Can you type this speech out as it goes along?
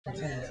Guys,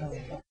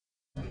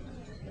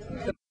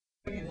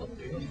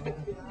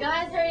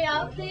 hurry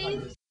up,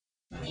 please.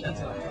 Do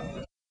I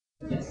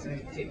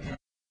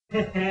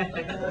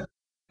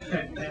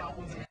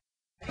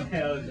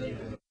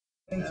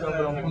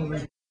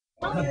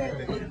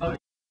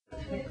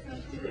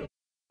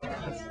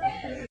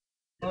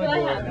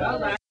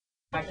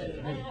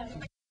have?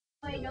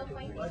 Wait, no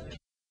point.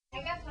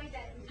 I got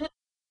pointed.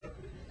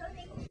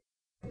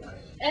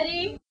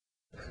 Eddie.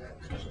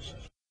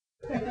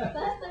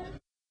 Faster.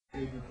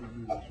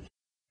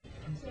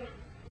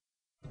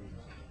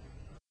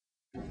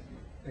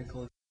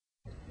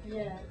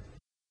 Yeah.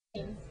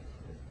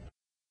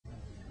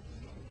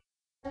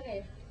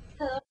 Okay.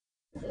 Hello,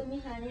 this is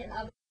Umme and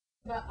I'll be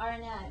about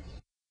RNAi.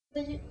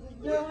 So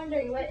you're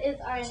wondering, what is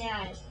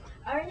RNAi?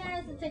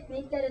 RNAi is a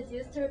technique that is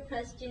used to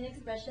repress gene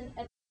expression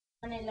at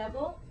the RNA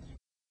level.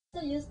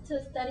 It's also used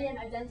to study and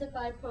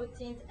identify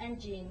proteins and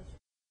genes.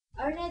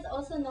 RNA is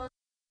also known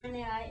as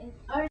RNAi in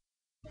RNA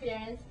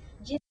interference,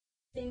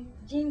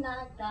 gene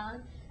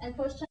knockdown, and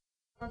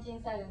post-translational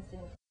gene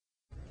silencing.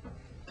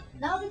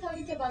 Now we're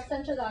talking to you about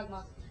central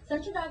dogma.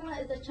 Central dogma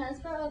is the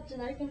transfer of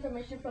genetic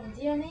information from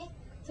DNA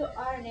to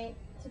RNA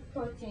to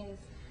proteins.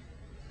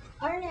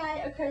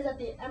 RNAi occurs at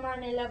the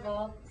mRNA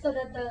level so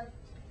that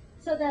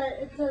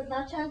it does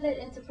not translate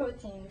into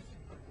proteins.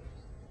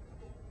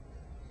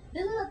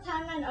 This is a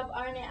timeline of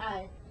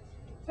RNAi.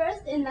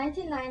 First, in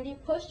 1990,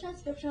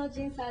 post-transcriptional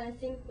gene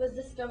silencing was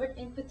discovered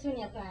in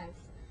petunia plants.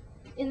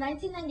 In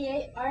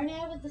 1998,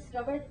 RNAi was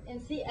discovered in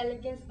C.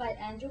 elegans by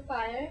Andrew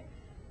Fire,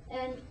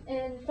 and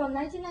from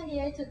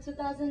 1998 to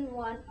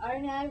 2001,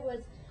 RNAi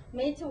was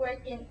made to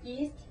work in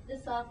yeast,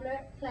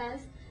 Drosophila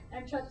plants,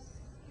 and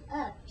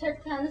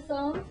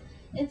trypanosomes.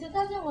 In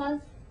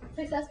 2001,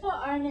 successful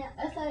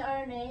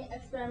siRNA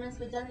experiments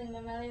were done in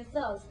mammalian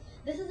cells.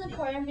 This is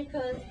important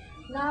because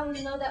now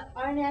we know that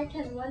RNAi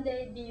can one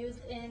day be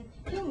used in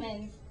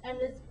humans and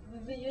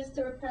will be used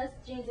to repress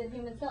genes in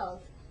human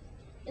cells.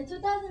 In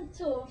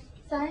 2002,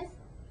 Science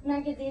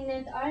magazine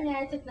named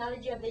RNAi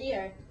Technology of the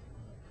Year.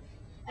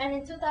 And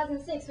in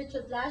 2006, which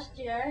was last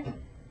year,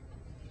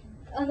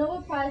 a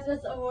Nobel Prize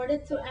was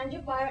awarded to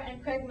Andrew Fire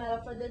and Craig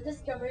Mello for the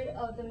discovery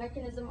of the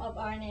mechanism of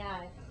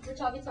RNAi, which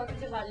I'll be talking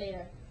to you about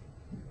later.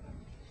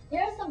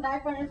 Here are some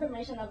background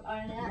information of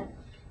RNAi.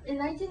 In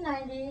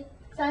 1990,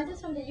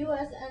 scientists from the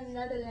US and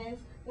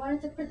Netherlands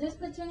wanted to produce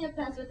petunia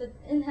plants with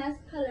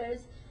enhanced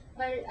colors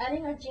by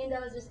adding a gene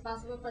that was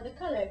responsible for the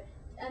color,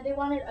 and they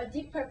wanted a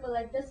deep purple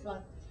like this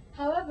one.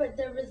 However,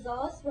 the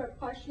results were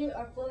partially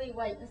or fully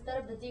white instead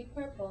of the deep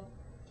purple.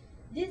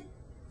 These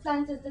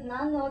scientists did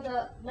not know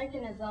the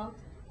mechanism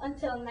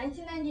until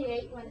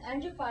 1998 when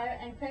Andrew Fire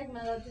and Craig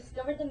Mello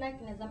discovered the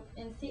mechanism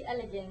in C.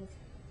 elegans.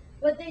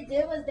 What they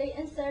did was they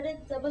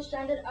inserted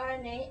double-stranded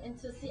RNA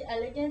into C.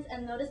 elegans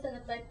and noticed an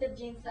effective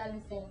gene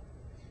silencing.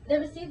 They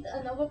received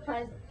a Nobel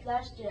Prize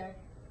last year.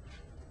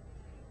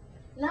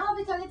 Now I'll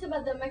be talking to you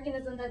about the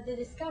mechanism that they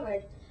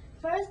discovered.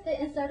 First, they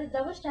inserted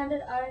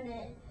double-stranded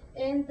RNA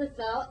in the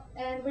cell,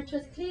 and which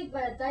was cleaved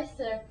by a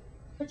dicer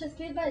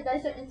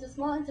into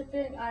small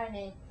interfering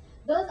RNA.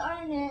 Those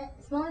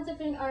small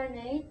interfering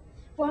RNA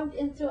formed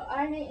into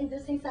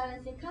RNA-inducing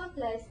silencing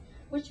complex,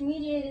 which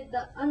mediated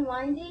the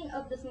unwinding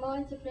of the small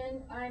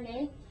interfering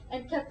RNA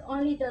and kept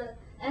only the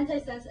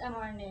antisense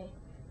mRNA.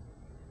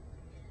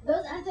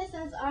 Those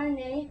antisense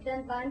RNA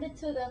then binded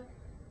to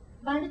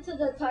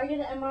the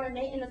targeted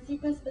mRNA in a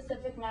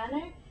sequence-specific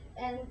manner,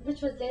 and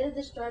which was later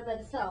destroyed by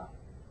the cell.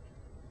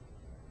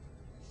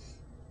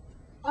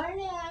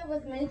 RNAi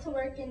was made to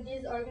work in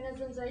these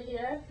organisms right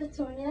here: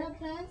 petunia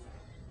plants,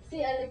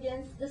 C.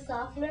 elegans,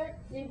 Drosophila,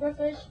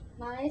 zebrafish,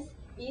 mice,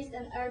 yeast,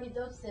 and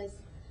Arabidopsis.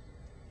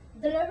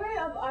 Delivery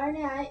of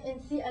RNAi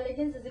in C.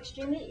 elegans is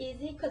extremely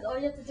easy because all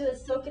you have to do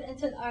is soak it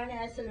into an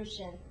RNAi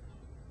solution.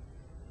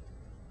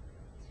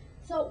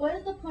 So what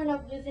is the point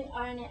of using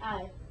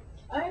RNAi?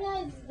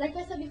 RNAi is, like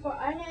I said before,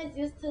 RNAi is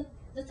used to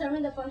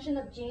determine the function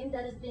of gene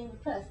that is being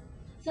repressed.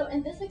 So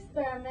in this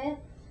experiment,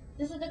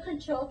 this is the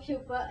control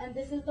pupa, and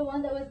this is the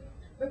one that was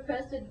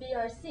repressed with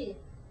BRC.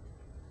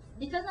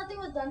 Because nothing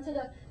was done to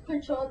the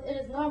control, it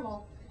is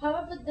normal.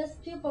 However, this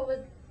pupa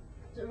was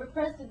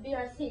repressed with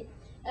BRC.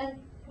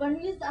 And when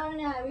we used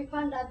RNAi, we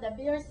found out that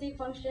BRC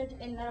functioned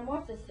in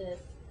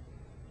metamorphosis.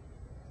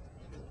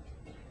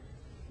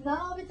 Now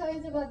I'll be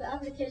talking about the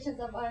applications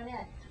of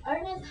RNAi.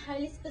 RNAi is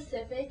highly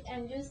specific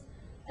and is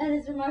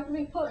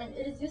remarkably potent.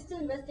 It is used to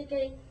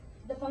investigate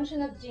the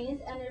function of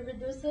genes, and it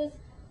reduces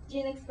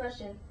gene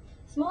expression.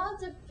 Small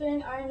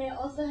interfering RNA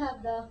also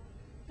have the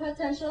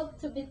potential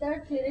to be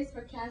therapeutics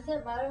for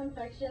cancer, viral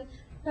infection,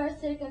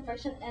 parasitic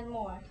infection, and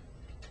more.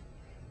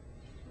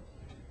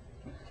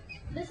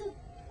 This is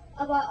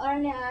about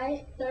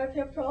RNAi therapy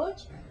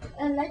approach,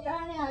 and like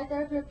RNAi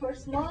therapy approach,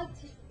 small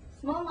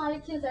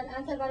molecules and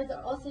antibodies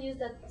are also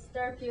used as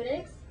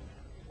therapeutics.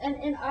 And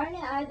in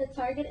RNAi, the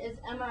target is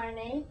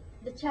mRNA.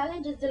 The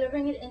challenge is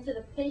delivering it into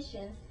the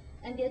patients,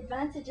 and the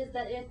advantage is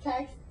that it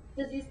attacks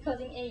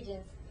disease-causing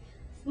agents.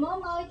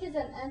 Small molecules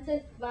and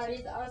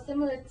antibodies are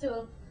similar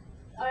to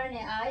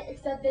RNAi,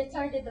 except they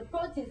target the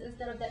proteins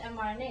instead of the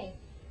mRNA.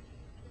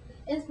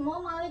 In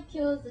small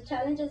molecules, the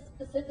challenge is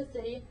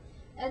specificity,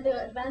 and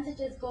the advantage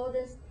is gold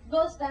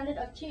standard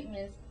of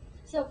treatments.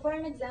 So for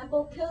an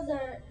example, pills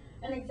are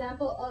an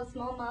example of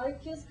small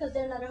molecules because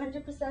they're not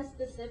 100%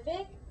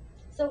 specific.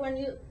 So when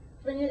you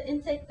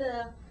intake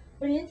the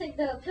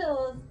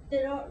pills, you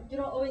don't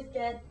always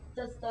get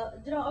the stuff.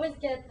 You don't always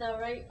get the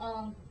right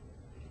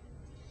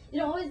you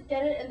don't always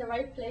get it in the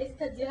right place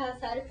because you have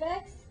side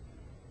effects.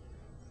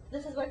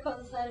 This is what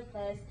causes side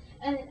effects.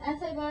 And in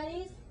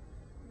antibodies,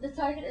 the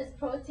target is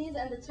proteins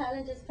and the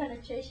challenge is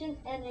penetration,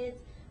 and it's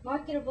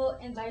marketable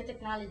in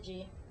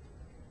biotechnology.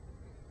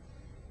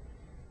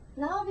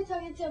 Now I'll be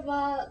talking to you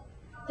about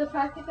the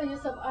practical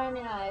use of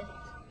RNAi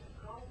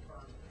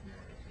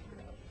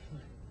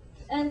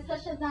and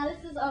such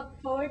analysis of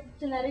forward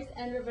genetics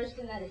and reverse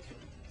genetics.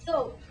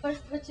 So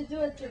first, what you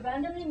do is you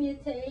randomly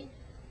mutate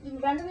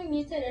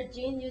a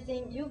gene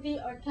using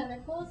UV or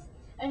chemicals,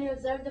 and you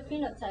observe the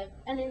phenotype.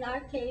 And in our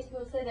case,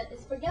 we'll say that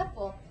it's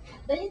forgetful.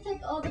 Then you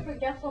take all the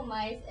forgetful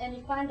mice and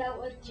you find out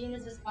what gene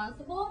is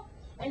responsible,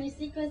 and you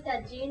sequence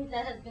that gene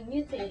that has been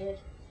mutated.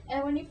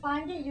 And when you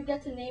find it, you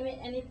get to name it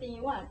anything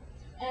you want.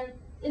 And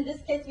in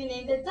this case, we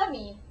named it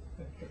Dummy.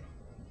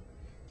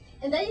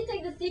 And then you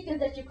take the sequence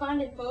that you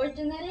found in forward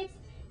genetics,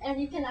 and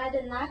you can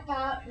either knock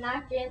out,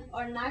 knock in,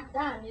 or knock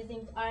down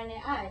using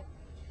RNAi.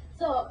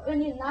 So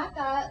when you knock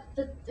out,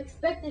 the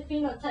expected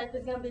phenotype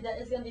is going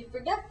to be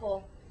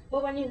forgetful.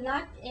 But when you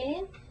knock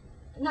in,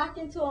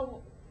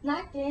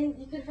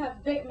 you could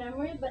have great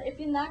memory. But if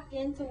you knock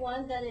into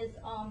one that is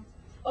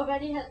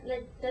already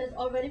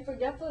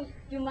forgetful,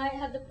 you might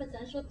have the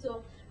potential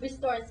to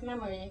restore its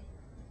memory.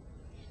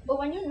 But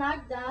when you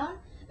knock down,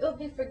 it will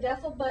be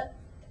forgetful. But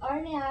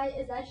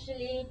RNAi is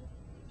actually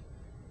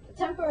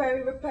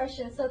temporary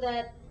repression, so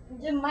that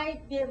it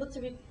might be able to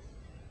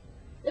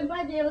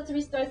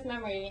restore its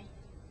memory.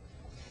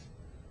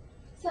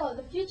 So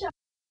the future of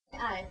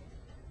RNAi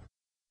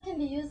can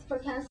be used for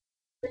cancer,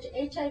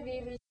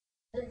 HIV,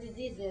 other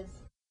diseases.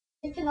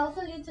 It can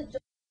also lead to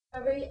drug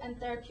discovery and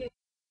therapeutics.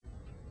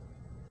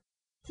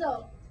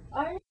 So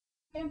RNAi is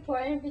very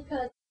important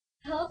because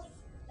it helps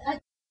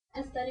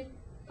and study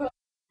proteins,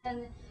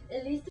 and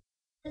it leads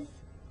to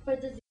for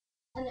disease,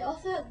 and it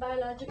also has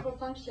biological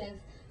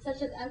functions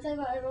such as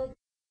antiviral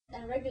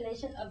and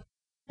regulation of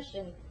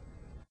nutrition.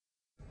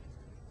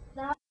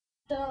 Now,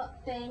 to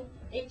thank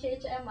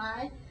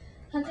HHMI,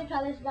 Hunter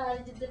College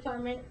Biology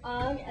Department,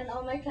 and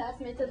all my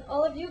classmates, and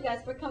all of you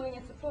guys for coming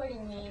and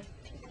supporting me.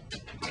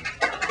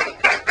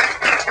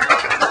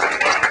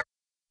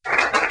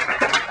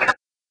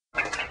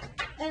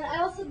 And I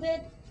also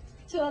did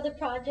 2 other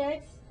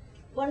projects.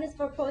 One is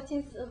for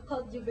proteins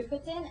called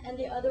ubiquitin, and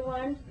the other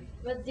one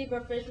was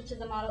zebrafish, which is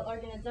a model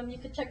organism. You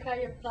could check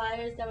out your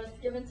flyers that was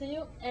given to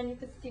you, and you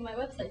could see my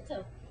website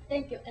too.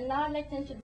 Thank you. And now I'd like to introduce